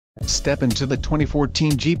Step into the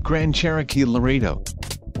 2014 Jeep Grand Cherokee Laredo.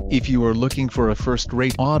 If you are looking for a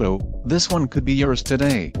first-rate auto, this one could be yours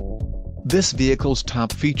today. This vehicle's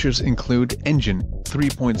top features include engine,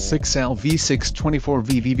 3.6L V6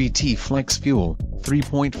 24V VVT flex fuel,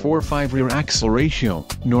 3.45 rear axle ratio,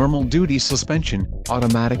 normal duty suspension,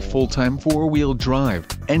 automatic full-time four-wheel drive,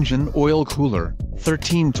 engine oil cooler,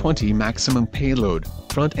 1320 maximum payload,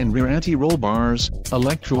 front and rear anti-roll bars,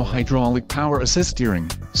 electro-hydraulic power assist steering,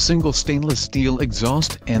 single stainless steel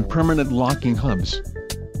exhaust and permanent locking hubs.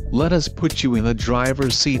 Let us put you in the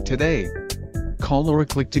driver's seat today. Call or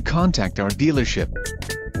click to contact our dealership.